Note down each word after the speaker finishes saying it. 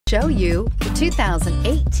show you the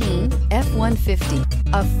 2018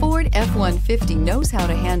 F-150. A Ford F-150 knows how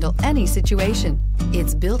to handle any situation.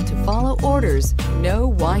 It's built to follow orders, no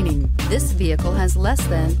whining. This vehicle has less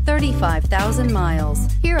than 35,000 miles.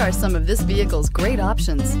 Here are some of this vehicle's great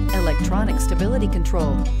options: electronic stability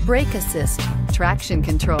control, brake assist, traction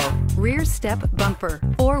control, rear step bumper,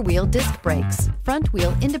 four-wheel disc brakes, front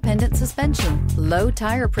wheel independent suspension, low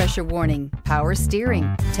tire pressure warning, power steering,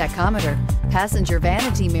 tachometer, passenger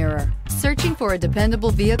vanity mirror. Searching for a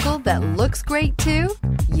dependable vehicle that looks great too?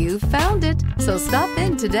 You found it, so stop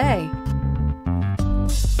in today.